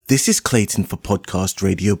This is Clayton for Podcast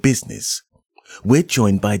Radio Business. We're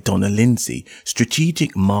joined by Donna Lyndsay,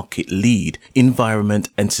 Strategic Market Lead, Environment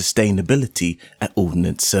and Sustainability at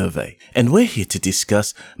Ordnance Survey. And we're here to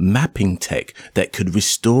discuss mapping tech that could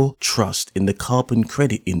restore trust in the carbon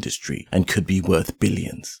credit industry and could be worth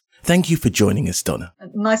billions. Thank you for joining us, Donna.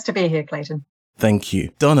 Nice to be here, Clayton. Thank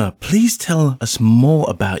you. Donna, please tell us more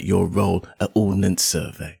about your role at Ordnance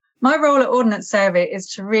Survey. My role at Ordnance Survey is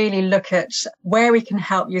to really look at where we can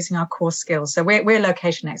help using our core skills. So we're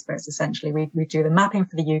location experts, essentially. We do the mapping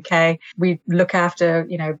for the UK. We look after,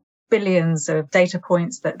 billions of data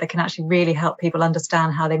points that can actually really help people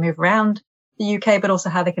understand how they move around the UK, but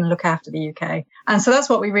also how they can look after the UK. And so that's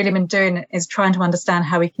what we've really been doing, is trying to understand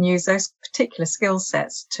how we can use those particular skill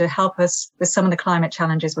sets to help us with some of the climate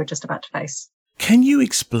challenges we're just about to face. Can you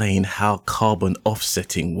explain how carbon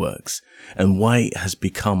offsetting works and why it has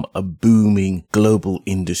become a booming global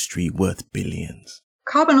industry worth billions?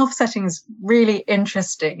 Carbon offsetting is really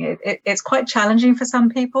interesting. It's quite challenging for some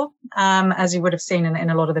people. As you would have seen in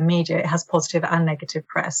a lot of the media, it has positive and negative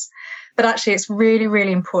press. But actually, it's really,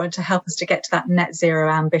 really important to help us to get to that net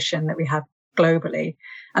zero ambition that we have globally.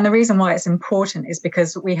 And the reason why it's important is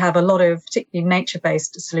because we have a lot of particularly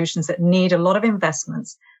nature-based solutions that need a lot of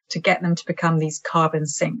investments to get them to become these carbon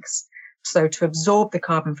sinks. So to absorb the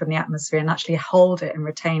carbon from the atmosphere and actually hold it and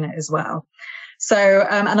retain it as well. So,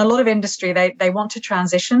 and a lot of industry, they want to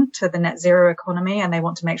transition to the net zero economy and they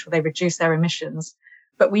want to make sure they reduce their emissions.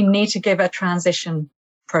 But we need to give a transition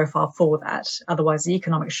profile for that. Otherwise, the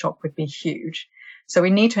economic shock would be huge. So we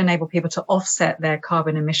need to enable people to offset their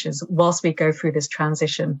carbon emissions whilst we go through this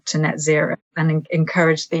transition to net zero and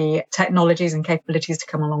encourage the technologies and capabilities to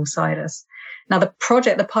come alongside us. Now,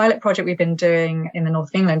 the pilot project we've been doing in the north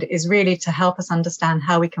of England is really to help us understand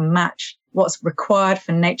how we can match what's required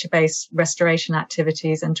for nature-based restoration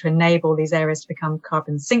activities and to enable these areas to become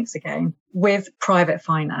carbon sinks again with private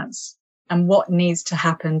finance, and what needs to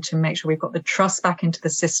happen to make sure we've got the trust back into the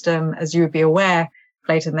system. As you would be aware,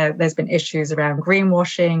 Clayton, there's been issues around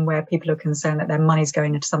greenwashing where people are concerned that their money's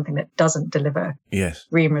going into something that doesn't deliver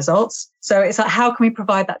green results. So it's like, how can we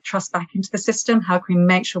provide that trust back into the system? How can we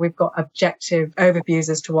make sure we've got objective overviews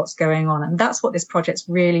as to what's going on? And that's what this project's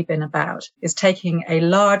really been about, is taking a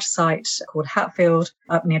large site called Hatfield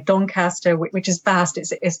up near Doncaster, which is vast.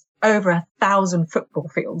 It's over 1,000 football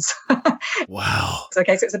fields. Wow.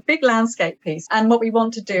 Okay, so it's a big landscape piece. And what we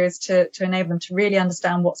want to do is to enable them to really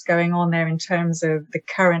understand what's going on there in terms of the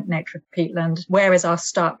current nature of peatland. Where is our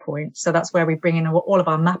start point? So that's where we bring in all of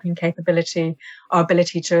our mapping capability, our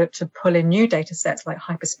ability to pull in new data sets like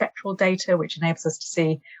hyperspectral data, which enables us to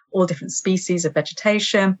see all different species of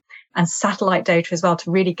vegetation, and satellite data as well,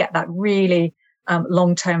 to really get that really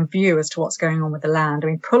long-term view as to what's going on with the land.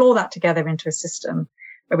 And we pull all that together into a system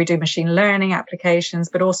where we do machine learning applications,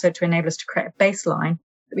 but also to enable us to create a baseline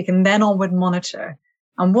that we can then onward monitor.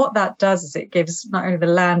 And what that does is it gives not only the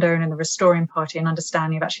landowner and the restoring party an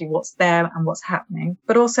understanding of actually what's there and what's happening,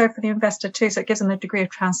 but also for the investor too. So it gives them a degree of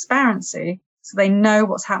transparency, so they know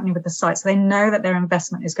what's happening with the site. So they know that their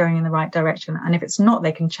investment is going in the right direction. And if it's not,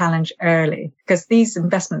 they can challenge early, because these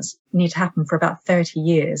investments need to happen for about 30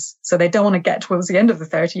 years. So they don't want to get towards the end of the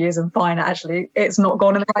 30 years and find actually it's not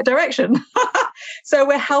gone in the right direction. So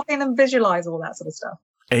we're helping them visualize all that sort of stuff.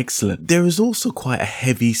 Excellent. There is also quite a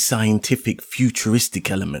heavy scientific futuristic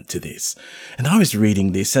element to this. And I was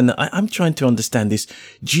reading this and I'm trying to understand this.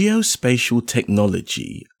 Geospatial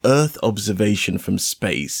technology, Earth observation from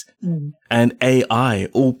space, and AI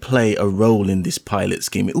all play a role in this pilot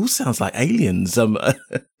scheme. It all sounds like aliens. I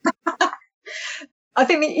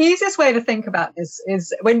think the easiest way to think about this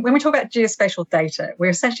is when we talk about geospatial data, we're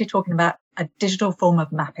essentially talking about a digital form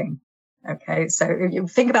of mapping. Okay, so if you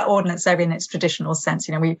think about Ordnance Survey in its traditional sense,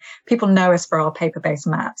 people know us for our paper-based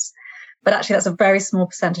maps, but actually that's a very small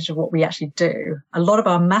percentage of what we actually do. A lot of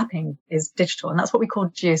our mapping is digital, and that's what we call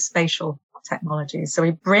geospatial technology. So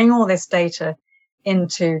we bring all this data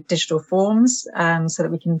into digital forms so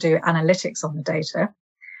that we can do analytics on the data.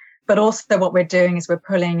 But also what we're doing is we're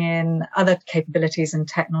pulling in other capabilities and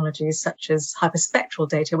technologies such as hyperspectral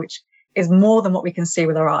data, which is more than what we can see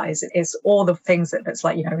with our eyes. It's all the things that's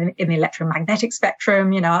like, in the electromagnetic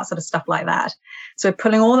spectrum, that sort of stuff like that. So we're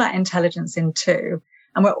pulling all that intelligence in too.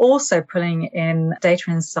 And we're also pulling in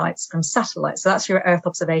data insights from satellites. So that's your Earth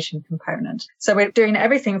observation component. So we're doing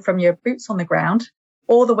everything from your boots on the ground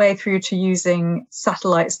all the way through to using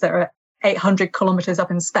satellites that are 800 kilometers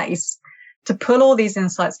up in space to pull all these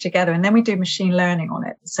insights together. And then we do machine learning on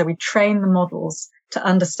it. So we train the models to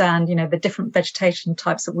understand, the different vegetation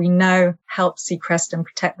types that we know help sequester and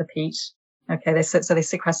protect the peat. Okay, so they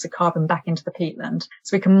sequester carbon back into the peatland.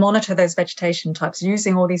 So we can monitor those vegetation types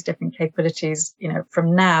using all these different capabilities,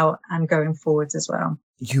 from now and going forwards as well.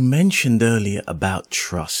 You mentioned earlier about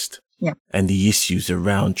trust. Yeah. And the issues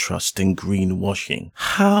around trust and greenwashing.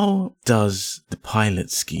 How does the pilot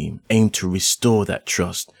scheme aim to restore that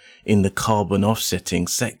trust in the carbon offsetting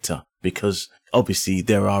sector? Because obviously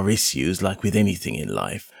there are issues like with anything in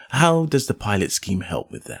life. How does the pilot scheme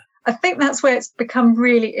help with that? I think that's where it's become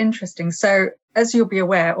really interesting. So as you'll be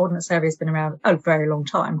aware, Ordnance Survey has been around a very long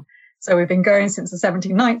time. So we've been going since the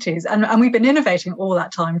 1790s and we've been innovating all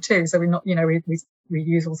that time too. So we're not, we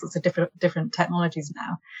use all sorts of different technologies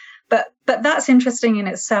now. But that's interesting in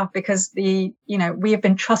itself because we have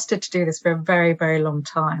been trusted to do this for a very, very long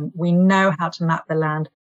time. We know how to map the land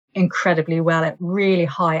incredibly well at really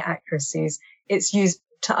high accuracies. It's used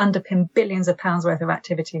to underpin billions of pounds worth of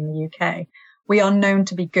activity in the UK. We are known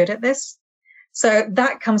to be good at this. So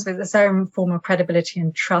that comes with its own form of credibility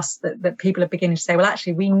and trust that people are beginning to say, well,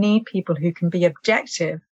 actually, we need people who can be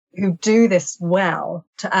objective, who do this well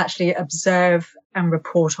to actually observe and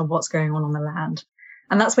report on what's going on the land.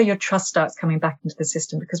 And that's where your trust starts coming back into the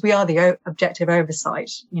system because we are the objective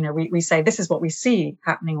oversight. We say this is what we see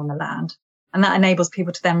happening on the land. And that enables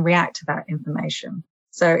people to then react to that information.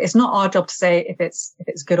 So it's not our job to say if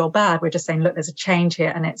it's good or bad. We're just saying, look, there's a change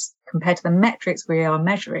here. And it's compared to the metrics we are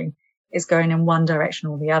measuring, it's going in one direction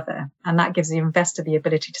or the other. And that gives the investor the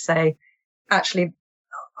ability to say, actually,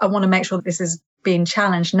 I want to make sure that this is being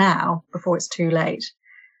challenged now before it's too late.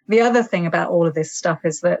 The other thing about all of this stuff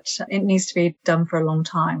is that it needs to be done for a long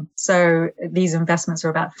time. So these investments are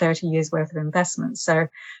about 30 years worth of investments. So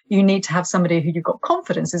you need to have somebody who you've got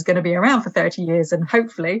confidence is going to be around for 30 years. And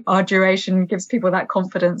hopefully our duration gives people that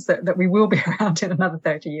confidence that we will be around in another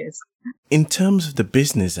 30 years. In terms of the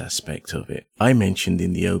business aspect of it, I mentioned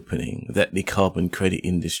in the opening that the carbon credit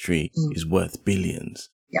industry is worth billions.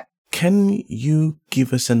 Can you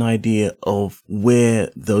give us an idea of where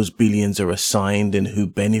those billions are assigned and who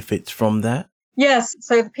benefits from that? Yes.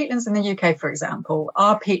 So the peatlands in the UK, for example,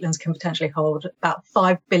 our peatlands can potentially hold about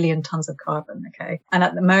 5 billion tonnes of carbon. Okay. And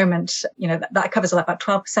at the moment, that covers about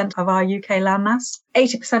 12% of our UK landmass.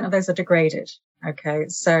 80% of those are degraded. Okay.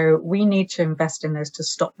 So we need to invest in those to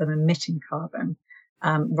stop them emitting carbon,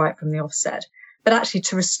 right from the offset. But actually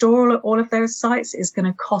to restore all of those sites is going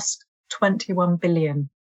to cost 21 billion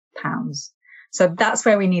pounds. So that's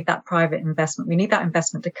where we need that private investment. We need that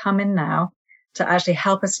investment to come in now to actually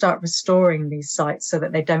help us start restoring these sites so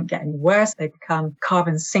that they don't get any worse. They become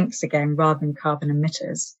carbon sinks again rather than carbon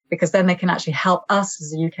emitters, because then they can actually help us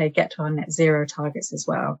as the UK get to our net zero targets as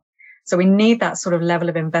well. So we need that sort of level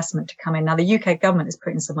of investment to come in. Now, the UK government is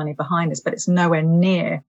putting some money behind this, but it's nowhere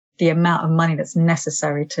near the amount of money that's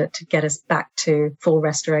necessary to get us back to full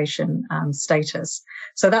restoration status.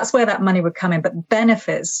 So that's where that money would come in. But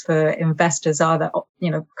benefits for investors are that,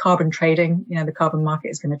 carbon trading, the carbon market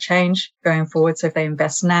is going to change going forward. So if they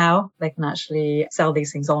invest now, they can actually sell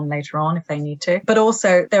these things on later on if they need to. But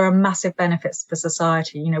also there are massive benefits for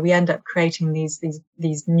society. We end up creating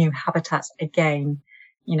these new habitats again,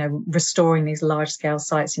 restoring these large scale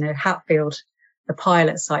sites. Hatfield, the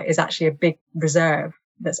pilot site, is actually a big reserve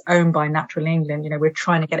that's owned by Natural England. We're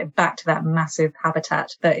trying to get it back to that massive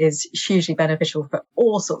habitat that is hugely beneficial for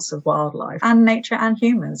all sorts of wildlife and nature and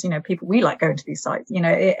humans. We like going to these sites.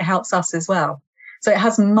 It helps us as well. So it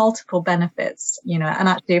has multiple benefits, and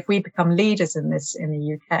actually if we become leaders in this in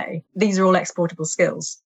the UK, these are all exportable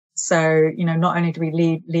skills. So, not only do we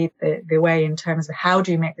lead the way in terms of how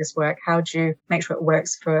do you make this work? How do you make sure it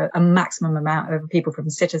works for a maximum amount of people, from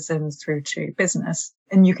citizens through to business?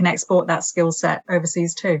 And you can export that skill set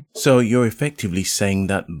overseas too. So you're effectively saying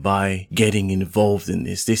that by getting involved in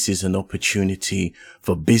this is an opportunity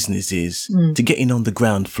for businesses to get in on the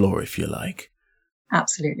ground floor, if you like.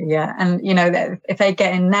 Absolutely, yeah. And, if they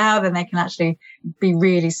get in now, then they can actually be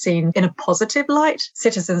really seen in a positive light.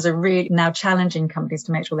 Citizens are really now challenging companies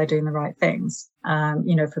to make sure they're doing the right things,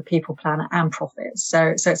 for people, planet and profit.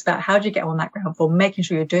 So it's about how do you get on that ground floor, making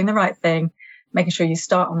sure you're doing the right thing, making sure you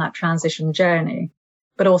start on that transition journey,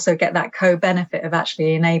 but also get that co-benefit of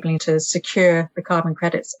actually enabling to secure the carbon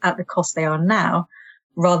credits at the cost they are now,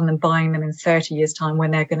 rather than buying them in 30 years' time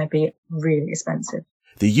when they're going to be really expensive.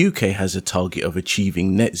 The UK has a target of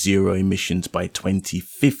achieving net zero emissions by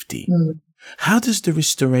 2050. How does the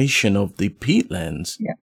restoration of the peatlands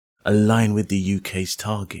align with the UK's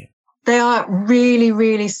target? They are really,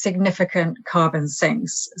 really significant carbon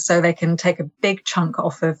sinks. So they can take a big chunk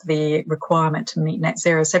off of the requirement to meet net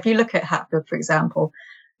zero. So if you look at Hatfield, for example,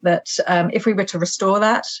 that if we were to restore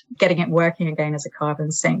that, getting it working again as a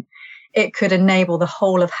carbon sink, it could enable the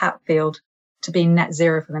whole of Hatfield to be net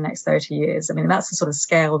zero for the next 30 years. I mean, that's the sort of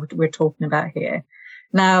scale we're talking about here.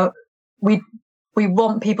 Now, we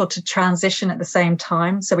want people to transition at the same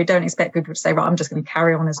time. So we don't expect people to say, right, I'm just going to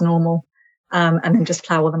carry on as normal, and then just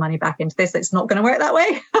plow all the money back into this. It's not going to work that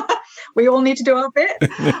way. We all need to do our bit.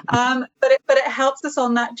 But it helps us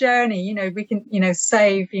on that journey. You know, we can,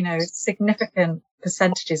 save, significant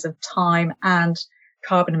percentages of time and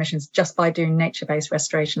carbon emissions just by doing nature-based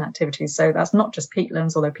restoration activities. So that's not just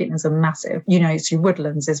peatlands, although peatlands are massive. It's your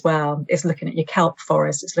woodlands as well. It's looking at your kelp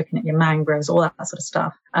forests. It's looking at your mangroves, all that sort of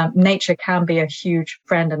stuff. Nature can be a huge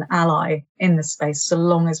friend and ally in this space, so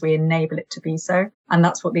long as we enable it to be so. And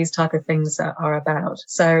that's what these type of things are about.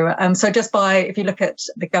 So just if you look at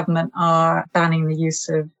the government are banning the use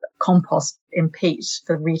of compost in peat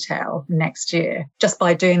for retail next year. Just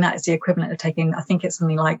by doing that, it's the equivalent of taking, I think it's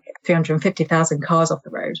something like 350,000 cars off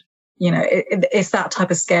the road. It's that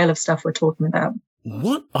type of scale of stuff we're talking about.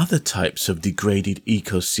 What other types of degraded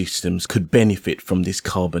ecosystems could benefit from this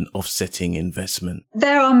carbon offsetting investment?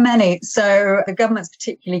 There are many. So the government's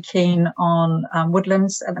particularly keen on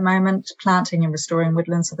woodlands at the moment, planting and restoring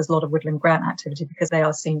woodlands. So there's a lot of woodland grant activity because they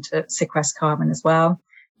are seen to sequester carbon as well.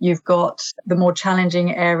 You've got the more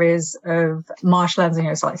challenging areas of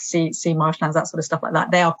marshlands, so like sea marshlands, that sort of stuff like that.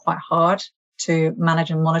 They are quite hard to manage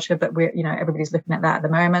and monitor, but everybody's looking at that at the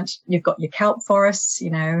moment. You've got your kelp forests,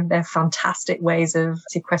 they're fantastic ways of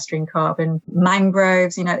sequestering carbon.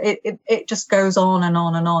 Mangroves, it just goes on and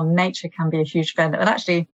on and on. Nature can be a huge friend. And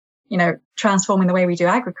actually, transforming the way we do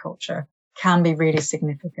agriculture can be really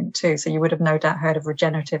significant too. So you would have no doubt heard of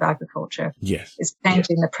regenerative agriculture. Yes. It's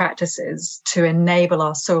changing the practices to enable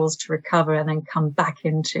our soils to recover and then come back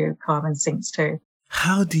into carbon sinks too.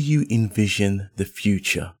 How do you envision the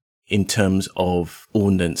future in terms of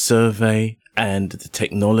Ordnance Survey and the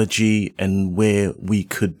technology and where we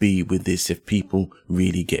could be with this if people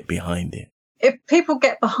really get behind it? If people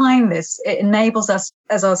get behind this, it enables us,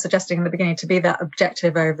 as I was suggesting in the beginning, to be that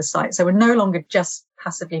objective oversight. So we're no longer just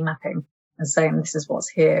passively mapping and saying this is what's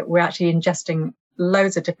here. We're actually ingesting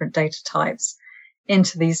loads of different data types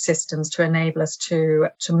into these systems to enable us to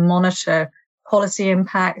monitor policy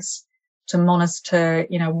impacts, to monitor,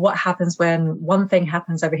 what happens when one thing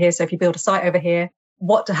happens over here. So if you build a site over here,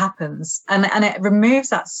 what happens? And it removes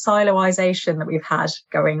that siloization that we've had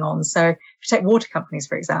going on. So if you take water companies,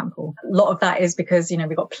 for example, a lot of that is because,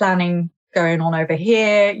 we've got planning going on over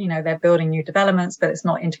here, they're building new developments, but it's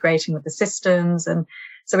not integrating with the systems. And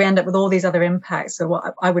so we end up with all these other impacts. So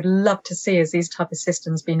what I would love to see is these type of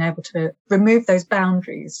systems being able to remove those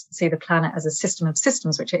boundaries, see the planet as a system of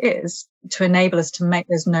systems, which it is, to enable us to make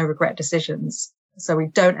those no regret decisions. So we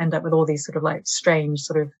don't end up with all these sort of like strange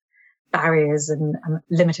sort of barriers and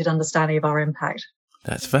limited understanding of our impact.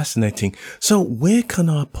 That's fascinating. So where can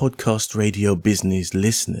our podcast radio business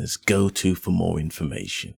listeners go to for more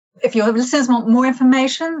information? If your listeners want more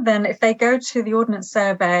information, then if they go to the Ordnance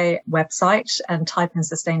Survey website and type in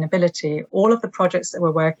sustainability, all of the projects that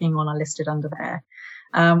we're working on are listed under there.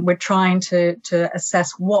 We're trying to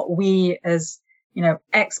assess what we as,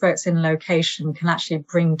 experts in location can actually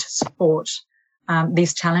bring to support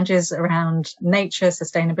these challenges around nature,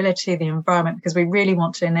 sustainability, the environment, because we really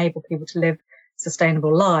want to enable people to live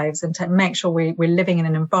sustainable lives and to make sure we're living in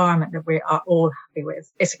an environment that we are all happy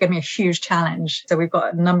with. It's going to be a huge challenge. So we've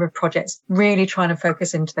got a number of projects really trying to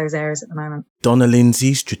focus into those areas at the moment. Donna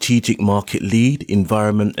Lyndsay, Strategic Market Lead,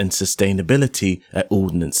 Environment and Sustainability at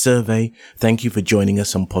Ordnance Survey. Thank you for joining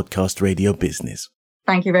us on Podcast Radio Business.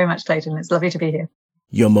 Thank you very much, Clayton. It's lovely to be here.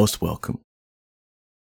 You're most welcome.